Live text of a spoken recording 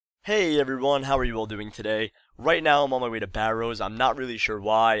Hey everyone, how are you all doing today? Right now I'm on my way to Barrows. I'm not really sure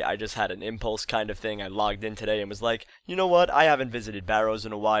why. I just had an impulse kind of thing. I logged in today and was like, you know what? I haven't visited Barrows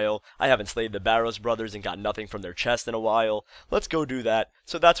in a while. I haven't slayed the Barrows brothers and got nothing from their chest in a while. Let's go do that.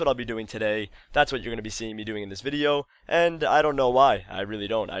 So that's what I'll be doing today. That's what you're going to be seeing me doing in this video. And I don't know why. I really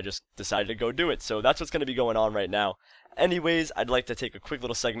don't. I just decided to go do it. So that's what's going to be going on right now. Anyways, I'd like to take a quick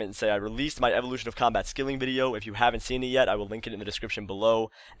little segment and say I released my Evolution of Combat skilling video. If you haven't seen it yet, I will link it in the description below.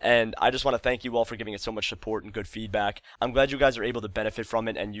 And I just want to thank you all for giving it so much support and good feedback. I'm glad you guys are able to benefit from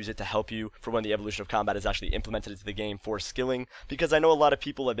it and use it to help you for when the Evolution of Combat is actually implemented into the game for skilling. Because I know a lot of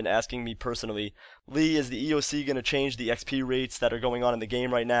people have been asking me personally, Lee, is the EOC going to change the XP rates that are going on in the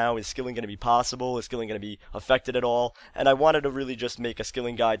game right now? Is skilling going to be possible? Is skilling going to be affected at all? And I wanted to really just make a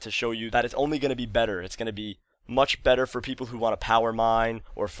skilling guide to show you that it's only going to be better. It's going to be much better for people who want to power mine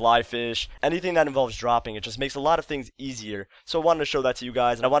or fly fish. Anything that involves dropping, it just makes a lot of things easier. So I wanted to show that to you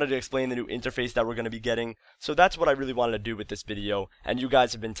guys, and I wanted to explain the new interface that we're going to be getting. So that's what I really wanted to do with this video, and you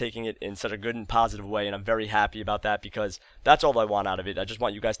guys have been taking it in such a good and positive way, and I'm very happy about that because that's all I want out of it. I just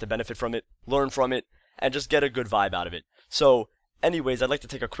want you guys to benefit from it, learn from it, and just get a good vibe out of it. So anyways, I'd like to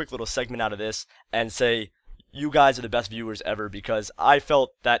take a quick little segment out of this and say, you guys are the best viewers ever, because I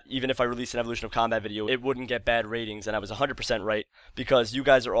felt that even if I released an Evolution of Combat video, it wouldn't get bad ratings, and I was 100% right, because you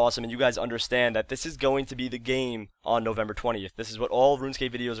guys are awesome, and you guys understand that this is going to be the game on November 20th. This is what all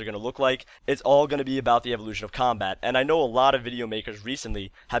RuneScape videos are going to look like. It's all going to be about the Evolution of Combat, and I know a lot of video makers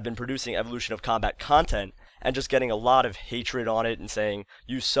recently have been producing Evolution of Combat content, and just getting a lot of hatred on it and saying,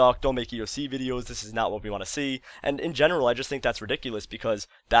 you suck, don't make EOC videos, this is not what we want to see. And in general, I just think that's ridiculous, because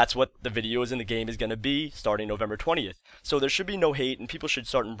that's what the videos in the game is going to be starting November 20th. So there should be no hate, and people should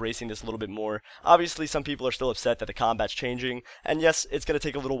start embracing this a little bit more. Obviously, some people are still upset that the combat's changing, and yes, it's going to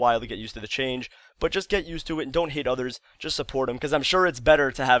take a little while to get used to the change, but just get used to it and don't hate others, just support them, because I'm sure it's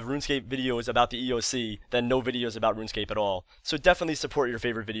better to have RuneScape videos about the EOC than no videos about RuneScape at all. So definitely support your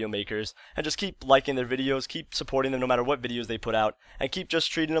favorite video makers, and just keep liking their videos, keep supporting them no matter what videos they put out, and keep just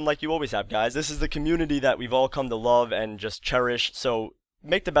treating them like you always have, guys. This is the community that we've all come to love and just cherish, so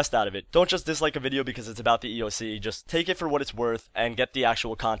make the best out of it. Don't just dislike a video because it's about the EOC, just take it for what it's worth and get the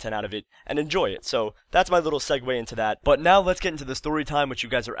actual content out of it and enjoy it. So that's my little segue into that. But now let's get into the story time, which you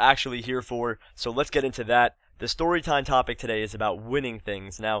guys are actually here for, so let's get into that. The story time topic today is about winning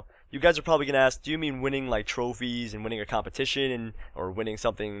things. Now, you guys are probably going to ask, do you mean winning like trophies and winning a competition or winning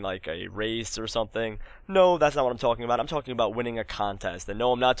something like a race or something? No, that's not what I'm talking about. I'm talking about winning a contest. And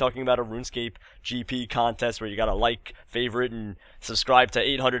no, I'm not talking about a RuneScape GP contest where you got to like, favorite, and subscribe to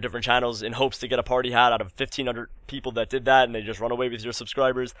 800 different channels in hopes to get a party hat out of 1,500 people that did that and they just run away with your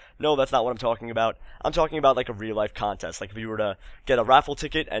subscribers. No, that's not what I'm talking about. I'm talking about like a real life contest. Like if you were to get a raffle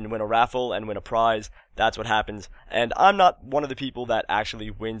ticket and win a raffle and win a prize, that's what happens. And I'm not one of the people that actually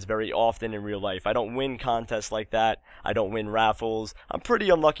wins very often in real life. I don't win contests like that. I don't win raffles. I'm pretty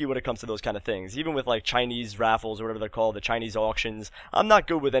unlucky when it comes to those kind of things. Even with like Chinese raffles or whatever they're called, the Chinese auctions, I'm not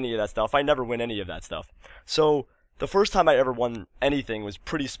good with any of that stuff. I never win any of that stuff. So the first time I ever won anything was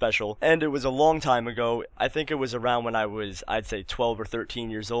pretty special, and it was a long time ago. I think it was around when I was, I'd say 12 or 13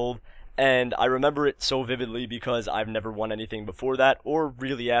 years old. And I remember it so vividly because I've never won anything before that, or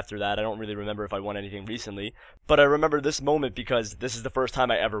really after that. I don't really remember if I won anything recently. But I remember this moment because this is the first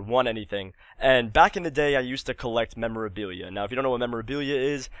time I ever won anything. And back in the day, I used to collect memorabilia. Now, if you don't know what memorabilia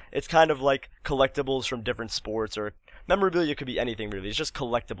is, it's kind of like collectibles from different sports, or memorabilia could be anything really. It's just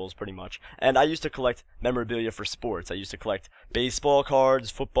collectibles pretty much. And I used to collect memorabilia for sports. I used to collect baseball cards,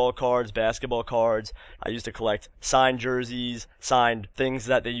 football cards, basketball cards. I used to collect signed jerseys, signed things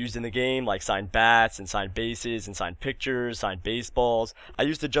that they used in the game, like signed bats and signed bases and signed pictures, signed baseballs. I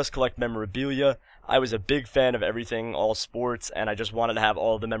used to just collect memorabilia. I was a big fan of everything, all sports, and I just wanted to have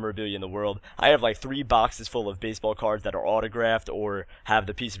all the memorabilia in the world. I have like 3 boxes full of baseball cards that are autographed or have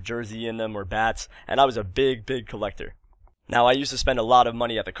the piece of jersey in them or bats, and I was a big collector. Now, I used to spend a lot of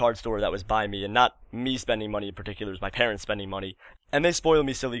money at the card store that was by me, and not me spending money in particular, it was my parents spending money. And they spoiled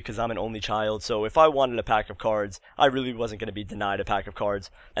me silly because I'm an only child, so if I wanted a pack of cards, I really wasn't going to be denied a pack of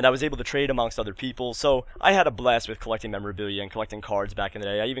cards. And I was able to trade amongst other people, so I had a blast with collecting memorabilia and collecting cards back in the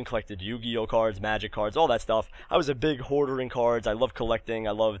day. I even collected Yu-Gi-Oh cards, Magic cards, all that stuff. I was a big hoarder in cards. I loved collecting.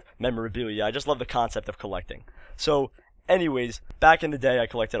 I loved memorabilia. I just loved the concept of collecting. So anyways, back in the day, I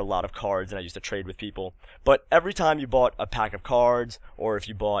collected a lot of cards and I used to trade with people. But every time you bought a pack of cards, or if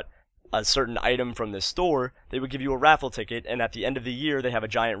you bought a certain item from this store, they would give you a raffle ticket, and at the end of the year, they have a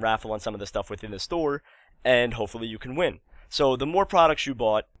giant raffle on some of the stuff within the store, and hopefully you can win. So the more products you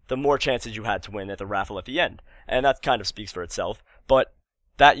bought, the more chances you had to win at the raffle at the end. And that kind of speaks for itself. But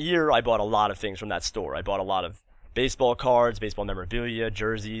that year, I bought a lot of things from that store. I bought a lot of baseball cards, baseball memorabilia,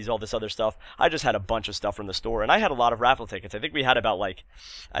 jerseys, all this other stuff. I just had a bunch of stuff from the store, and I had a lot of raffle tickets. I think we had about like,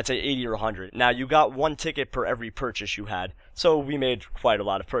 I'd say 80 or 100. Now, you got one ticket per every purchase you had, so we made quite a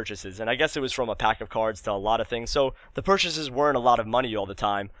lot of purchases, and I guess it was from a pack of cards to a lot of things, so the purchases weren't a lot of money all the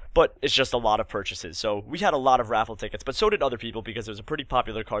time, but it's just a lot of purchases. So we had a lot of raffle tickets, but so did other people because it was a pretty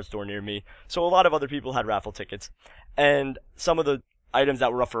popular card store near me, so a lot of other people had raffle tickets. And some of the items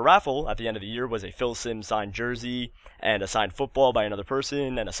that were up for raffle at the end of the year was a Phil Simms signed jersey, and a signed football by another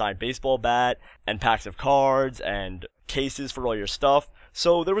person, and a signed baseball bat, and packs of cards, and cases for all your stuff.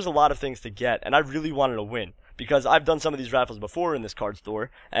 So there was a lot of things to get, and I really wanted to win, because I've done some of these raffles before in this card store,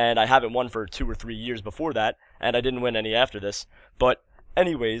 and I haven't won for 2 or 3 years before that, and I didn't win any after this. But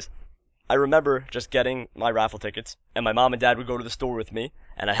anyways, I remember just getting my raffle tickets, and my mom and dad would go to the store with me,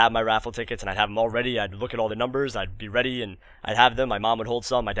 and I'd have my raffle tickets, and I'd have them all ready. I'd look at all the numbers, I'd be ready, and I'd have them. My mom would hold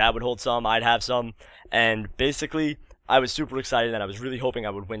some, my dad would hold some, I'd have some, and basically, I was super excited, and I was really hoping I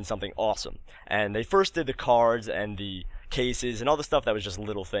would win something awesome. And they first did the cards and the cases and all the stuff that was just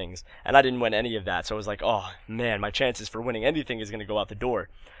little things, and I didn't win any of that, so I was like, oh man, my chances for winning anything is going to go out the door.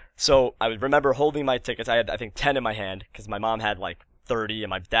 So I would remember holding my tickets. I had, I think, 10 in my hand, because my mom had like 30 and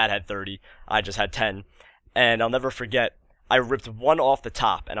my dad had 30. I just had 10. And I'll never forget, I ripped one off the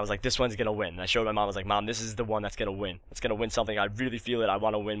top, and I was like, this one's gonna win. And I showed my mom, I was like, Mom, this is the one that's gonna win. It's gonna win something. I really feel it. I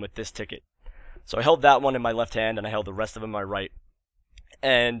want to win with this ticket. So I held that one in my left hand, and I held the rest of them in my right.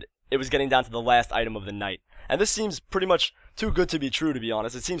 And it was getting down to the last item of the night. And this seems pretty much too good to be true, to be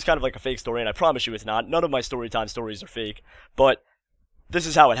honest. It seems kind of like a fake story, and I promise you it's not. None of my storytime stories are fake. But this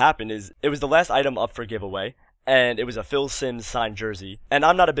is how it happened. It was the last item up for giveaway, and it was a Phil Simms signed jersey. And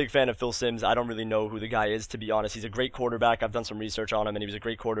I'm not a big fan of Phil Simms. I don't really know who the guy is, to be honest. He's a great quarterback. I've done some research on him, and he was a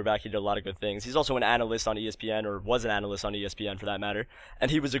great quarterback. He did a lot of good things. He's also an analyst on ESPN, or was an analyst on ESPN for that matter,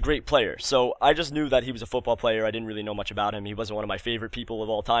 and he was a great player. So I just knew that he was a football player. I didn't really know much about him. He wasn't one of my favorite people of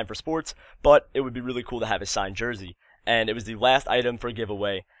all time for sports, but it would be really cool to have his signed jersey. And it was the last item for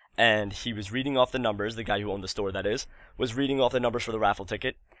giveaway, and he was reading off the numbers, the guy who owned the store, that is, was reading off the numbers for the raffle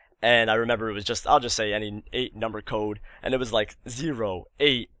ticket. And I remember it was just, I'll just say any 8 number code, and it was like 0,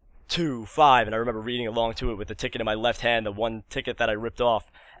 8, 2, 5, and I remember reading along to it with the ticket in my left hand, the one ticket that I ripped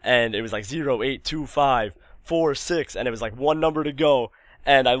off, and it was like 0, 8, 2, 5, 4, 6, and it was like one number to go,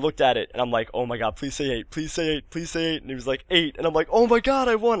 and I looked at it, and I'm like, oh my god, please say 8, please say 8, please say 8, and it was like 8, and I'm like, oh my god,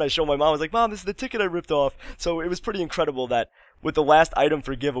 I won. I showed my mom, I was like, Mom, this is the ticket I ripped off. So it was pretty incredible that with the last item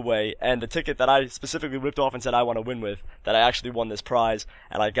for giveaway, and the ticket that I specifically ripped off and said I want to win with, that I actually won this prize,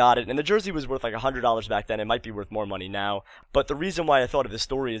 and I got it. And the jersey was worth like $100 back then. It might be worth more money now. But the reason why I thought of this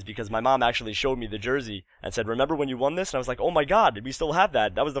story is because my mom actually showed me the jersey and said, remember when you won this? And I was like, oh my god, we still have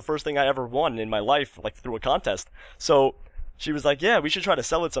that. That was the first thing I ever won in my life, like through a contest. So she was like, yeah, we should try to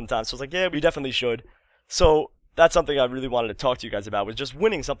sell it sometime. So I was like, yeah, we definitely should. So that's something I really wanted to talk to you guys about, was just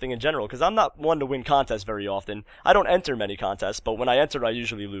winning something in general, because I'm not one to win contests very often. I don't enter many contests, but when I enter, I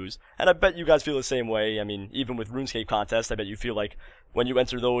usually lose. And I bet you guys feel the same way. I mean, even with RuneScape contests, I bet you feel like when you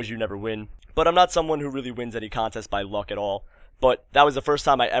enter those, you never win. But I'm not someone who really wins any contests by luck at all. But that was the first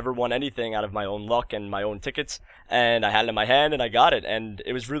time I ever won anything out of my own luck and my own tickets, and I had it in my hand and I got it, and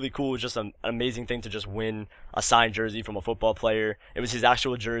it was really cool. It was just an amazing thing to just win a signed jersey from a football player. It was his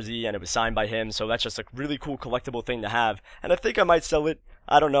actual jersey and it was signed by him, so that's just a really cool collectible thing to have. And I think I might sell it.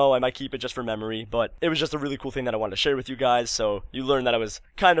 I don't know, I might keep it just for memory, but it was just a really cool thing that I wanted to share with you guys. So you learned that I was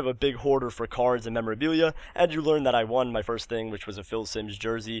kind of a big hoarder for cards and memorabilia, and you learned that I won my first thing, which was a Phil Simms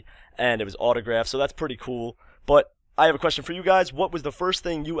jersey, and it was autographed, so that's pretty cool. But I have a question for you guys. What was the first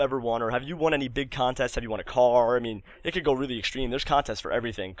thing you ever won, or have you won any big contests? Have you won a car? I mean, it could go really extreme. There's contests for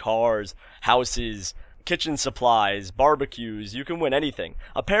everything. Cars, houses, kitchen supplies, barbecues. You can win anything.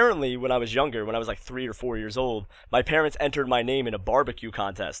 Apparently, when I was younger, when I was like 3 or 4 years old, my parents entered my name in a barbecue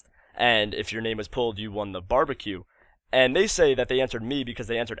contest. And if your name was pulled, you won the barbecue. And they say that they entered me because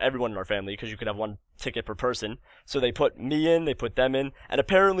they entered everyone in our family, because you could have one ticket per person. So they put me in, they put them in, and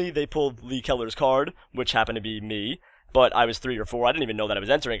apparently they pulled Lee Keller's card, which happened to be me. But I was 3 or 4. I didn't even know that I was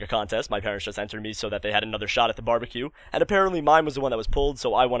entering a contest. My parents just entered me so that they had another shot at the barbecue. And apparently mine was the one that was pulled,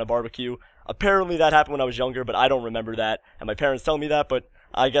 so I won a barbecue. Apparently that happened when I was younger, but I don't remember that. And my parents tell me that, but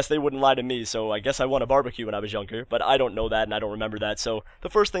I guess they wouldn't lie to me, so I guess I won a barbecue when I was younger, but I don't know that and I don't remember that. So the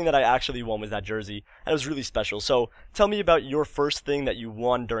first thing that I actually won was that jersey, and it was really special. So tell me about your first thing that you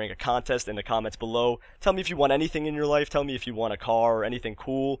won during a contest in the comments below. Tell me if you won anything in your life. Tell me if you won a car or anything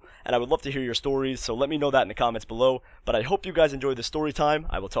cool, and I would love to hear your stories, so let me know that in the comments below. But I hope you guys enjoyed this story time.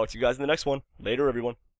 I will talk to you guys in the next one. Later, everyone.